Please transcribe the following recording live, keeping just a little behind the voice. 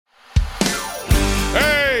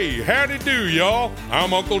howdy do, y'all.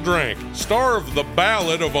 I'm Uncle Drank, star of The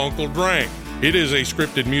Ballad of Uncle Drank. It is a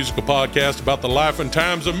scripted musical podcast about the life and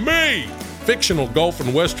times of me, fictional golf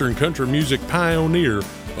and western country music pioneer,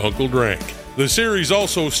 Uncle Drank. The series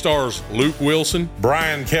also stars Luke Wilson,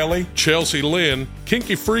 Brian Kelly, Chelsea Lynn,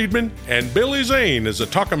 Kinky Friedman, and Billy Zane as a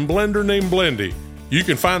talking blender named Blendy. You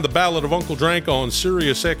can find The Ballad of Uncle Drank on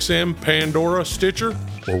SiriusXM, Pandora, Stitcher,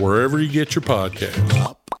 or wherever you get your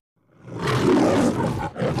podcasts.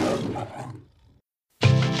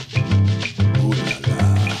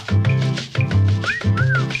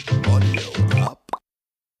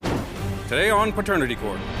 Today on Paternity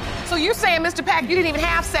Court. So you're saying, Mr. Pack, you didn't even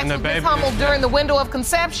have sex with Ms. Hummel during the window of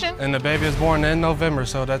conception? And the baby was born in November,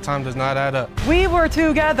 so that time does not add up. We were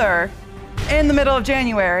together in the middle of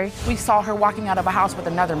January. We saw her walking out of a house with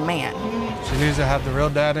another man. She needs to have the real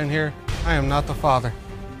dad in here. I am not the father.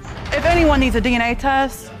 If anyone needs a DNA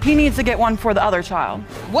test, he needs to get one for the other child.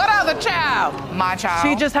 What other child? My child.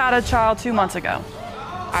 She just had a child 2 months ago.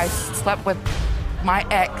 I slept with my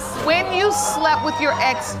ex. When you slept with your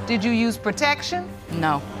ex, did you use protection?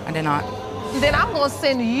 No, I did not. Then I'm gonna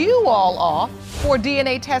send you all off for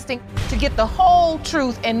DNA testing to get the whole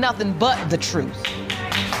truth and nothing but the truth.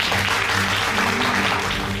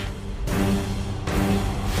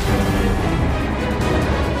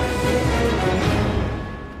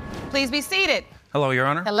 Please be seated. Hello, Your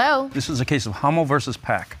Honor. Hello. This is a case of Hummel versus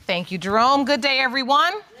Pack. Thank you, Jerome. Good day,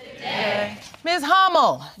 everyone. Good day. Ms.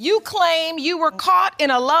 Hummel, you claim you were caught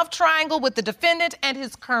in a love triangle with the defendant and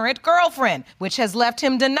his current girlfriend, which has left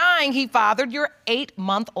him denying he fathered your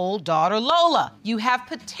 8-month-old daughter, Lola. You have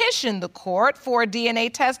petitioned the court for a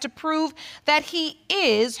DNA test to prove that he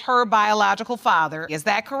is her biological father. Is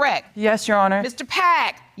that correct? Yes, Your Honor. Mr.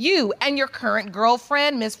 Pack, you and your current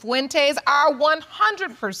girlfriend, Ms. Fuentes, are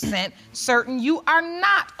 100% certain you are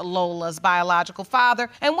not Lola's biological father.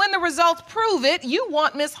 And when the results prove it, you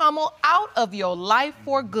want Ms. Hummel out of your life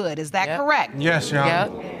for good. Is that correct? Yes, Your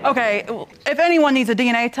Honor. Okay, if anyone needs a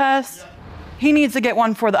DNA test, he needs to get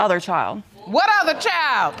one for the other child. What other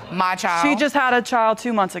child? My child. She just had a child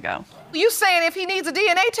 2 months ago. You saying if he needs a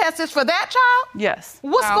DNA test, it's for that child? Yes.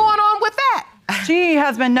 What's going on with that? She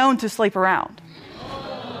has been known to sleep around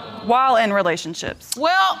while in relationships.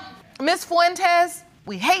 Well, Ms. Fuentes,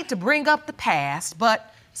 we hate to bring up the past,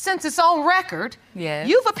 but since it's on record, Yes.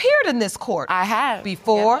 you've appeared in this court. I have.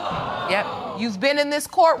 Before. Yep. You've been in this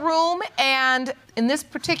courtroom, and in this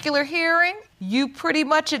particular hearing, you pretty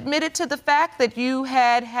much admitted to the fact that you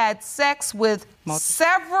had had sex with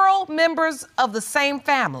several members of the same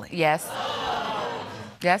family. Yes.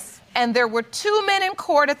 Yes. And there were 2 men in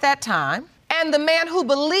court at that time, and the man who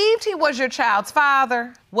believed he was your child's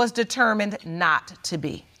father was determined not to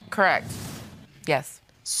be. Correct. Yes.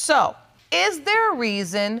 So, is there a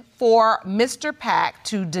reason for Mr. Pack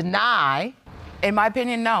to deny? In my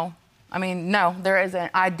opinion, no. I mean, no, there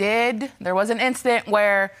isn't. There was an incident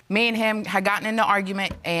where me and him had gotten into an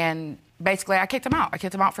argument, and basically I kicked him out. I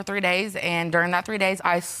kicked him out for 3 days, and during that 3 days,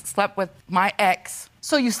 I slept with my ex.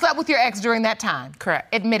 So you slept with your ex during that time?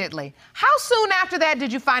 Correct. Admittedly. How soon after that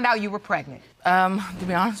did you find out you were pregnant? To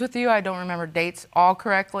be honest with you, I don't remember dates all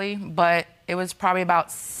correctly, but it was probably about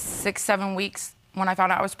 6-7 weeks when I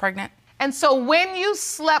found out I was pregnant. And so when you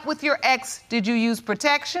slept with your ex, did you use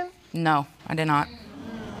protection? No, I did not.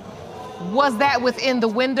 Was that within the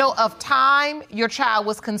window of time your child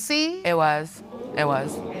was conceived? It was. It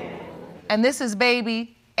was. And this is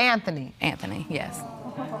baby Anthony. Anthony, yes.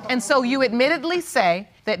 And so you admittedly say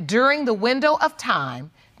that during the window of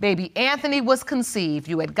time, baby Anthony was conceived,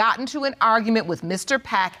 you had gotten to an argument with Mr.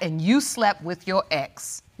 Pack and you slept with your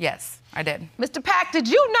ex. Yes, I did. Mr. Pack, did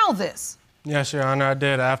you know this? Yes, Your Honor, I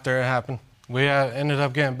did after it happened. We ended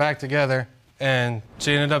up getting back together, and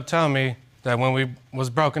she ended up telling me that when we was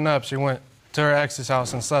broken up, she went to her ex's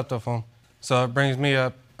house and slept with him. So it brings me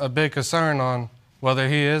a big concern on whether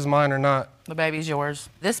he is mine or not. The baby's yours.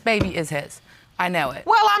 This baby is his. I know it.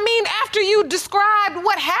 Well, I mean, after you described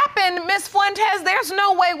what happened, Ms. Fuentes, there's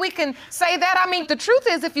no way we can say that. I mean, the truth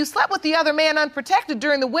is, if you slept with the other man unprotected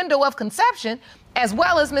during the window of conception, as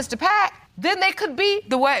well as Mr. Pack, then they could be...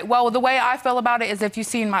 The way I feel about it is if you've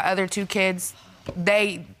seen my other 2 kids,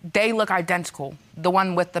 they look identical. The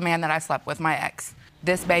one with the man that I slept with, my ex.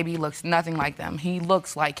 This baby looks nothing like them. He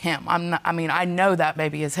looks like him. I know that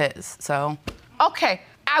baby is his, so... Okay,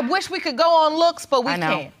 I wish we could go on looks, but we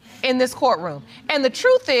can't in this courtroom. And the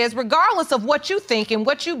truth is, regardless of what you think and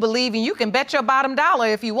what you believe, and you can bet your bottom dollar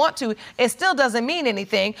if you want to, it still doesn't mean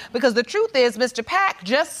anything, because the truth is, Mr. Pack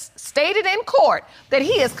just stated in court that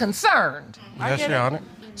he is concerned. Yes, Your Honor.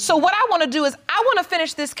 So what I want to do is I want to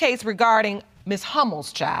finish this case regarding Ms.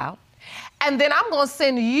 Hummel's child, And then I'm going to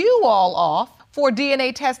send you all off for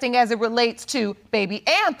DNA testing as it relates to baby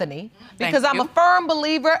Anthony, because I'm a firm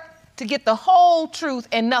believer to get the whole truth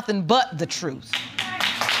and nothing but the truth.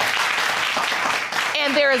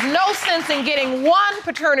 And there is no sense in getting one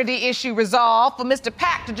paternity issue resolved for Mr.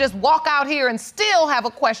 Pack to just walk out here and still have a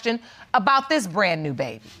question about this brand new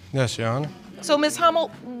baby. Yes, Your Honor. So, Ms. Hummel,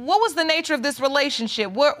 what was the nature of this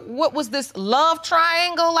relationship? What was this love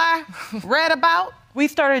triangle I read about? We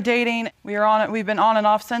started dating. We've been on and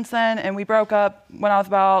off since then, and we broke up when I was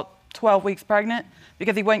about 12 weeks pregnant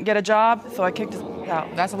because he wouldn't get a job, so I kicked his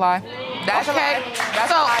out. That's a lie. That's a lie.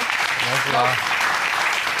 That's a lie. That's a lie.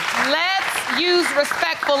 Let's use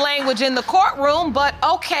respectful language in the courtroom, but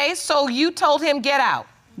okay, so you told him get out.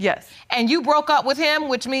 Yes. And you broke up with him,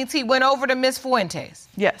 which means he went over to Miss Fuentes.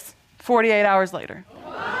 Yes. 48 hours later.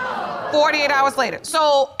 48 hours later.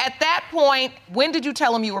 So at that point, when did you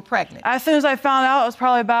tell him you were pregnant? As soon as I found out, I was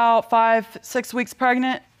probably about 5-6 weeks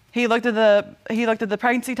pregnant. He looked at the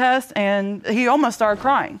pregnancy test and he almost started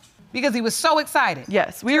crying. Because he was so excited.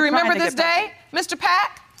 Yes. Do you remember this day, Mr.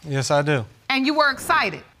 Pack? Yes, I do. And you were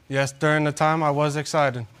excited? Yes, during the time I was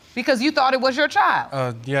excited. Because you thought it was your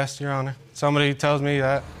child? Yes, Your Honor. Somebody tells me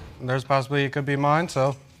that there's possibly it could be mine,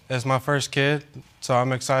 so it's my first kid, so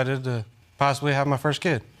I'm excited to possibly have my first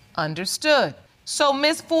kid. Understood. So,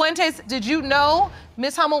 Miss Fuentes, did you know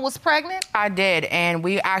Miss Hummel was pregnant? I did, and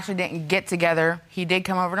we actually didn't get together. He did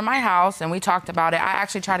come over to my house, and we talked about it. I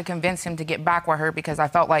actually tried to convince him to get back with her because I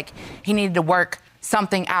felt like he needed to work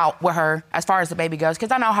something out with her as far as the baby goes,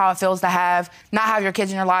 because I know how it feels to not have your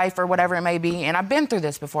kids in your life or whatever it may be, and I've been through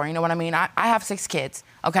this before, you know what I mean? I have 6 kids,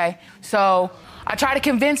 okay? So I tried to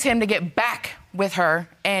convince him to get back with her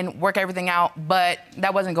and work everything out, but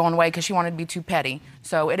that wasn't going away because she wanted to be too petty.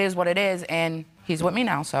 So it is what it is, and he's with me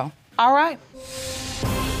now, so. All right.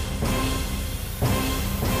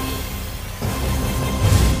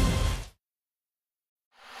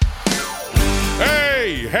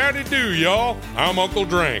 Hey, howdy do, y'all. I'm Uncle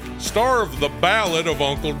Drank, star of The Ballad of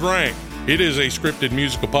Uncle Drank. It is a scripted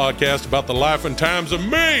musical podcast about the life and times of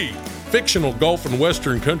me, fictional Gulf and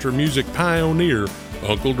Western country music pioneer,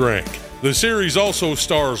 Uncle Drank. The series also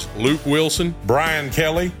stars Luke Wilson, Brian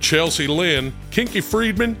Kelly, Chelsea Lynn, Kinky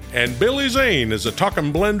Friedman, and Billy Zane as a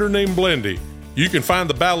talking blender named Blendy. You can find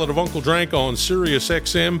The Ballad of Uncle Drank on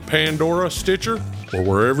SiriusXM, Pandora, Stitcher, or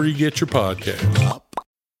wherever you get your podcasts.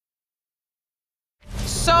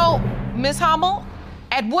 So, Ms. Hummel,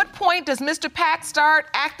 at what point does Mr. Pack start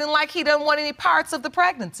acting like he doesn't want any parts of the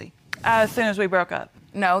pregnancy? As soon as we broke up.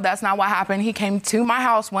 No, that's not what happened. He came to my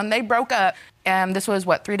house when they broke up, and this was,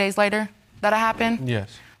 3 days later that it happened?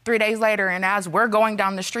 Yes. 3 days later, and as we're going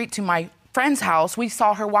down the street to my friend's house, we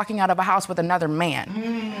saw her walking out of a house with another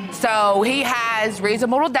man. So he has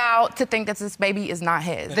reasonable doubt to think that this baby is not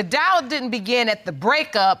his. The doubt didn't begin at the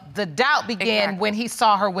breakup. The doubt began when he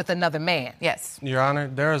saw her with another man. Yes. Your Honor,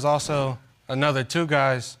 there is also another 2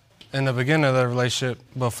 guys in the beginning of the relationship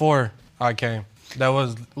before I came that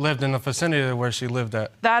lived in the vicinity where she lived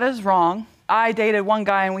at. That is wrong. I dated one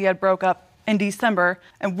guy and we had broke up in December,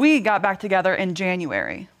 and we got back together in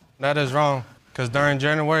January. That is wrong, because during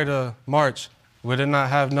January to March, we did not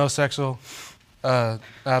have no sexual at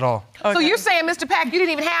all. Okay. So you're saying, Mr. Pack, you didn't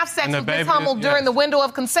even have sex with Ms. Hummel during the window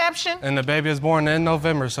of conception? And the baby is born in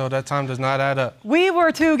November, so that time does not add up. We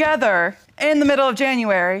were together in the middle of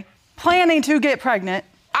January, planning to get pregnant.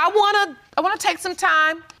 I want to take some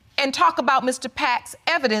time and talk about Mr. Pack's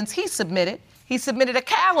evidence he submitted. He submitted a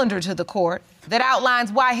calendar to the court that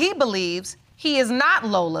outlines why he believes he is not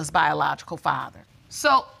Lola's biological father.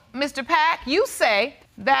 So, Mr. Pack, you say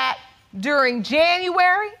that during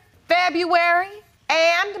January, February,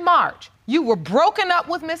 and March, you were broken up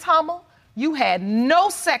with Miss Hummel. You had no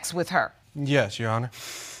sex with her. Yes, Your Honor.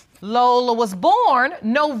 Lola was born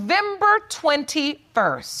November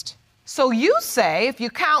 21st. So you say, if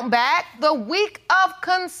you count back, the week of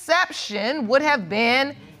conception would have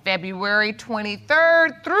been February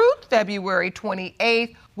 23rd through February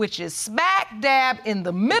 28th, which is smack dab in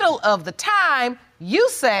the middle of the time you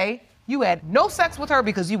say you had no sex with her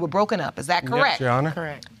because you were broken up. Is that correct? Yes, Your Honor.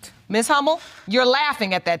 Correct. Ms. Hummel, you're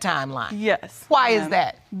laughing at that timeline. Yes. Why is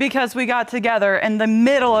that? Because we got together in the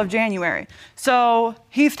middle of January. So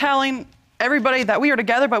he's telling everybody that we were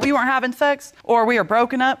together, but we weren't having sex, or we were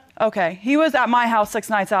broken up. Okay, he was at my house 6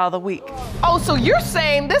 nights out of the week. Oh, so you're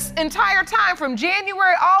saying this entire time from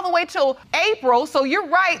January all the way till April, so you're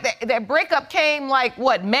right, that breakup came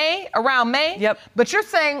May, around May? Yep. But you're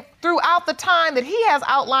saying throughout the time that he has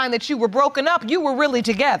outlined that you were broken up, you were really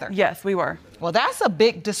together? Yes, we were. Well, that's a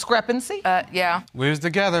big discrepancy. Yeah. We was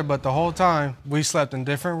together, but the whole time, we slept in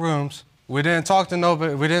different rooms We didn't talk to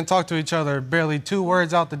nobody. We didn't talk to each other barely 2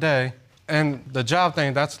 words out the day. And the job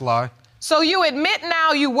thing, that's a lie. So you admit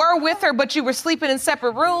now you were with her, but you were sleeping in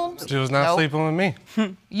separate rooms? She was not Nope. sleeping with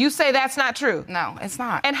me. You say that's not true. No, it's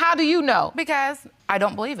not. And how do you know? Because I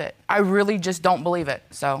don't believe it. I really just don't believe it.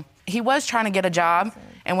 So he was trying to get a job,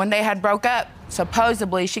 and when they had broke up,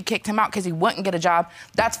 supposedly she kicked him out because he wouldn't get a job.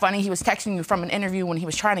 That's funny. He was texting you from an interview when he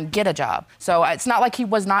was trying to get a job. So it's not like he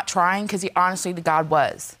was not trying, because he honestly to God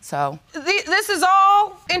was. So This is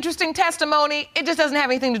all interesting testimony. It just doesn't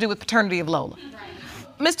have anything to do with paternity of Lola.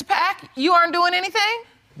 Mr. Pack, you aren't doing anything?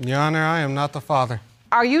 Your Honor, I am not the father.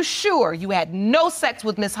 Are you sure you had no sex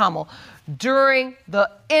with Miss Hummel during the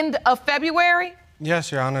end of February?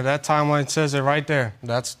 Yes, Your Honor, that timeline says it right there.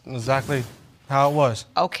 That's exactly how it was.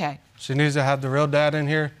 Okay. She needs to have the real dad in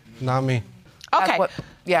here, not me. Okay.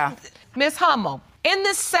 Yeah. Miss Hummel, in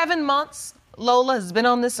this 7 months Lola has been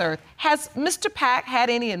on this earth, has Mr. Pack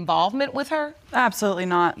had any involvement with her? Absolutely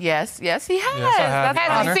not. Yes, he has. Yes, I have. That's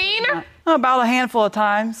Has a he seen her? About a handful of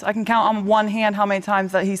times. I can count on one hand how many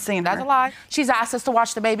times that he's seen That's her. a lie. She's asked us to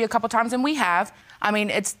watch the baby a couple times, and we have. I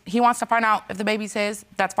mean, he wants to find out if the baby's his.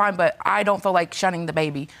 That's fine, but I don't feel like shunning the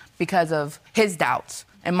baby because of his doubts,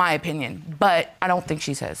 in my opinion. But I don't think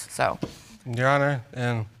she's his, so. Your Honor,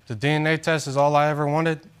 and the DNA test is all I ever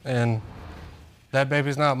wanted, and that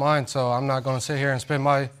baby's not mine, so I'm not going to sit here and spend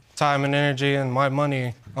my time and energy and my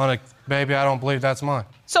money on a baby I don't believe that's mine.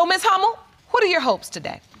 So, Miss Hummel, what are your hopes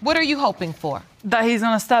today? What are you hoping for? That he's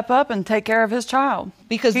going to step up and take care of his child.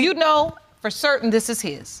 Because you know for certain this is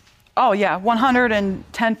his. Oh, yeah,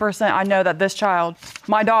 110% I know that this child,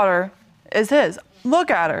 my daughter, is his.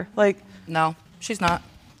 Look at her. Like, No, she's not.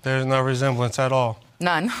 There's no resemblance at all.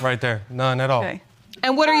 None. Right there, none at all. okay.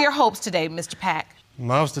 And what are your hopes today, Mr. Pack?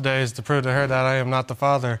 My hopes today is to prove to her that I am not the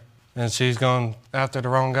father, and she's going after the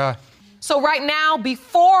wrong guy. So right now,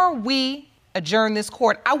 before we adjourn this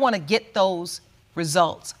court, I want to get those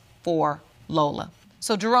results for Lola.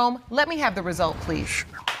 So Jerome, let me have the result, please.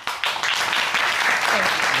 Thank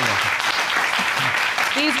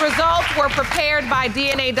you. These results were prepared by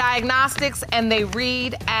DNA Diagnostics, and they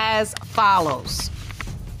read as follows.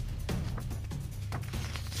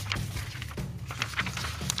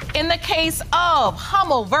 In the case of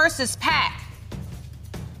Hummel versus Pack,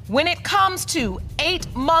 when it comes to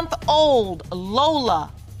 8-month-old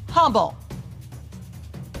Lola Hummel,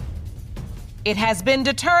 it has been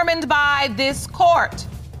determined by this court.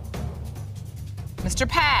 Mr.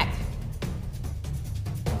 Pack,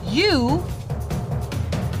 you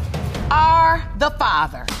are the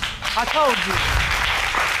father. I told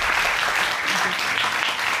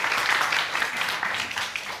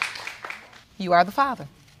you. You are the father.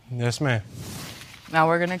 Yes, ma'am. Now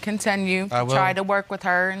we're going to continue I to will. try to work with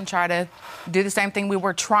her and try to do the same thing we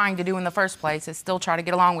were trying to do in the first place, is still try to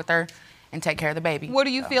get along with her and take care of the baby. What are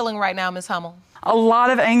you feeling right now, Ms. Hummel? A lot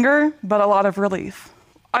of anger, but a lot of relief.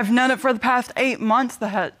 I've known it for the past 8 months,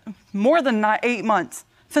 more than 8 months,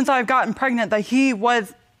 since I've gotten pregnant, that he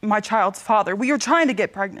was my child's father. We were trying to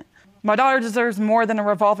get pregnant. My daughter deserves more than a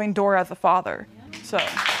revolving door as a father. So.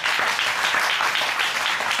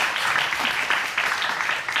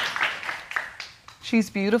 She's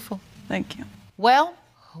beautiful. Thank you. Well,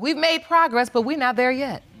 we've made progress, but we're not there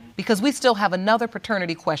yet because we still have another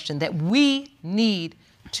paternity question that we need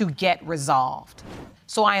to get resolved.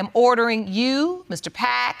 So I am ordering you, Mr.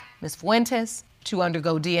 Pack, Ms. Fuentes, to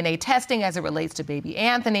undergo DNA testing as it relates to baby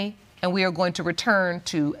Anthony, and we are going to return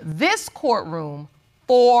to this courtroom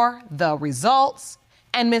for the results.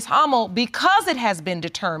 And Ms. Hummel, because it has been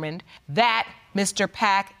determined that Mr.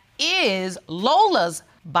 Pack is Lola's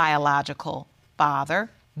biological father,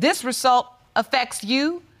 this result affects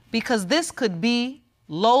you because this could be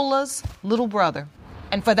Lola's little brother.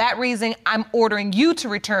 And for that reason, I'm ordering you to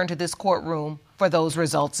return to this courtroom for those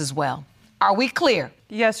results as well. Are we clear?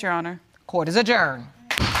 Yes, Your Honor. Court is adjourned.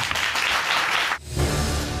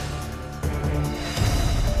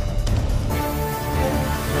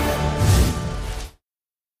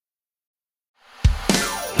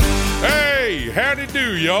 Hey, howdy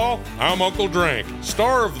do, y'all. I'm Uncle Drank,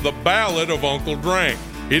 star of The Ballad of Uncle Drank.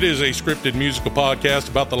 It is a scripted musical podcast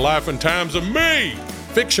about the life and times of me,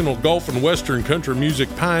 fictional Gulf and Western country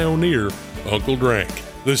music pioneer, Uncle Drank.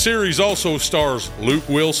 The series also stars Luke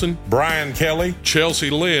Wilson, Brian Kelly, Chelsea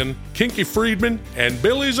Lynn, Kinky Friedman, and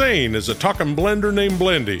Billy Zane as a talking blender named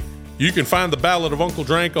Blendy. You can find The Ballad of Uncle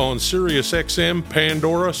Drank on SiriusXM,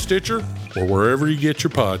 Pandora, Stitcher, or wherever you get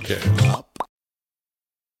your podcasts.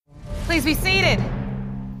 Please be seated.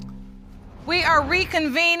 We are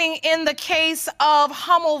reconvening in the case of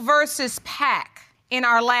Hummel versus Pack. In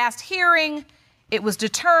our last hearing, it was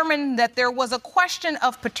determined that there was a question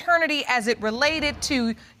of paternity as it related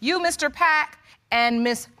to you, Mr. Pack, and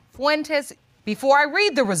Ms. Fuentes. Before I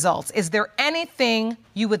read the results, is there anything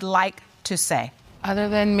you would like to say? Other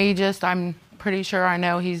than me, I'm pretty sure I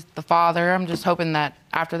know he's the father. I'm just hoping that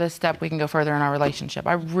after this step, we can go further in our relationship.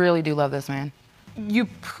 I really do love this man. You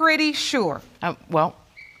pretty sure? Well,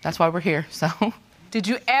 that's why we're here, so. Did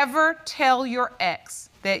you ever tell your ex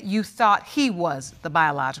that you thought he was the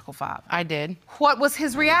biological father? I did. What was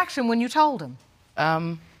his reaction when you told him?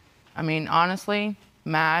 Honestly,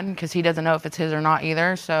 mad, because he doesn't know if it's his or not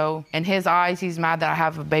either. So in his eyes, he's mad that I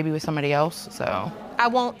have a baby with somebody else, so. I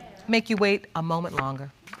won't make you wait a moment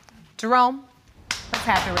longer. Jerome, let's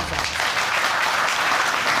have the results.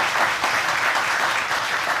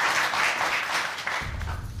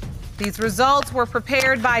 These results were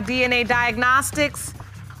prepared by DNA Diagnostics,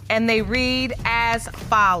 and they read as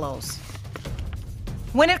follows.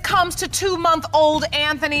 When it comes to 2-month-old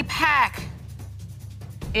Anthony Pack,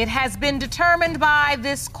 it has been determined by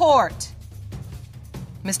this court.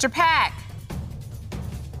 Mr. Pack,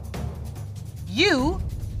 you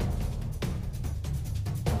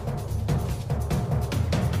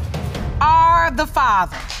are the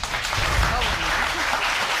father.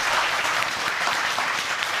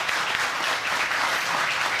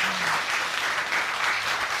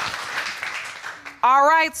 All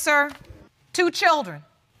right, sir. 2 children.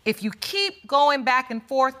 If you keep going back and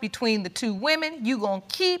forth between the 2 women, you're going to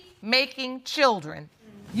keep making children.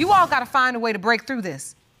 You all got to find a way to break through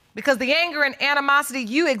this. Because the anger and animosity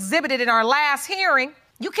you exhibited in our last hearing,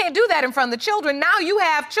 you can't do that in front of the children. Now you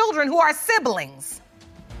have children who are siblings.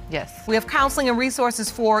 Yes. We have counseling and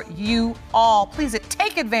resources for you all. Please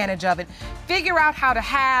take advantage of it. Figure out how to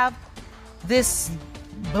have this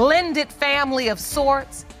blended family of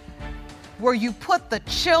sorts where you put the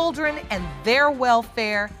children and their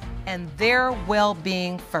welfare and their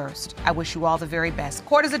well-being first. I wish you all the very best.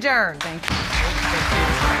 Court is adjourned. Thank you.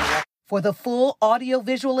 For the full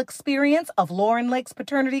audio-visual experience of Lauren Lake's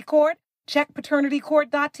Paternity Court, check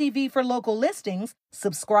paternitycourt.tv for local listings,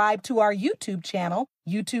 subscribe to our YouTube channel,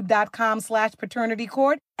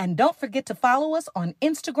 youtube.com/paternitycourt, and don't forget to follow us on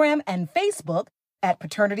Instagram and Facebook at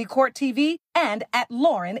Paternity Court TV and at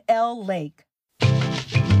Lauren L. Lake.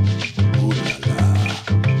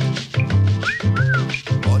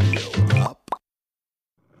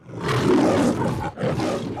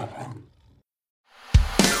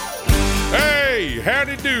 Hey,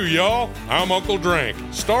 howdy do, y'all. I'm Uncle Drank,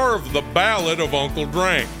 star of The Ballad of Uncle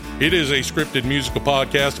Drank. It is a scripted musical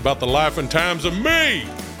podcast about the life and times of me,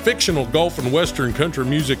 fictional Gulf and Western country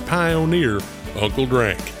music pioneer, Uncle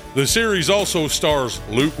Drank. The series also stars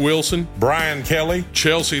Luke Wilson, Brian Kelly,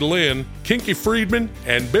 Chelsea Lynn, Kinky Friedman,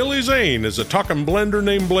 and Billy Zane as a talking blender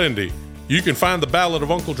named Blendy. You can find The Ballad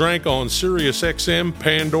of Uncle Drank on SiriusXM,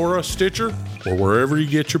 Pandora, Stitcher, or wherever you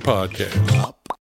get your podcasts.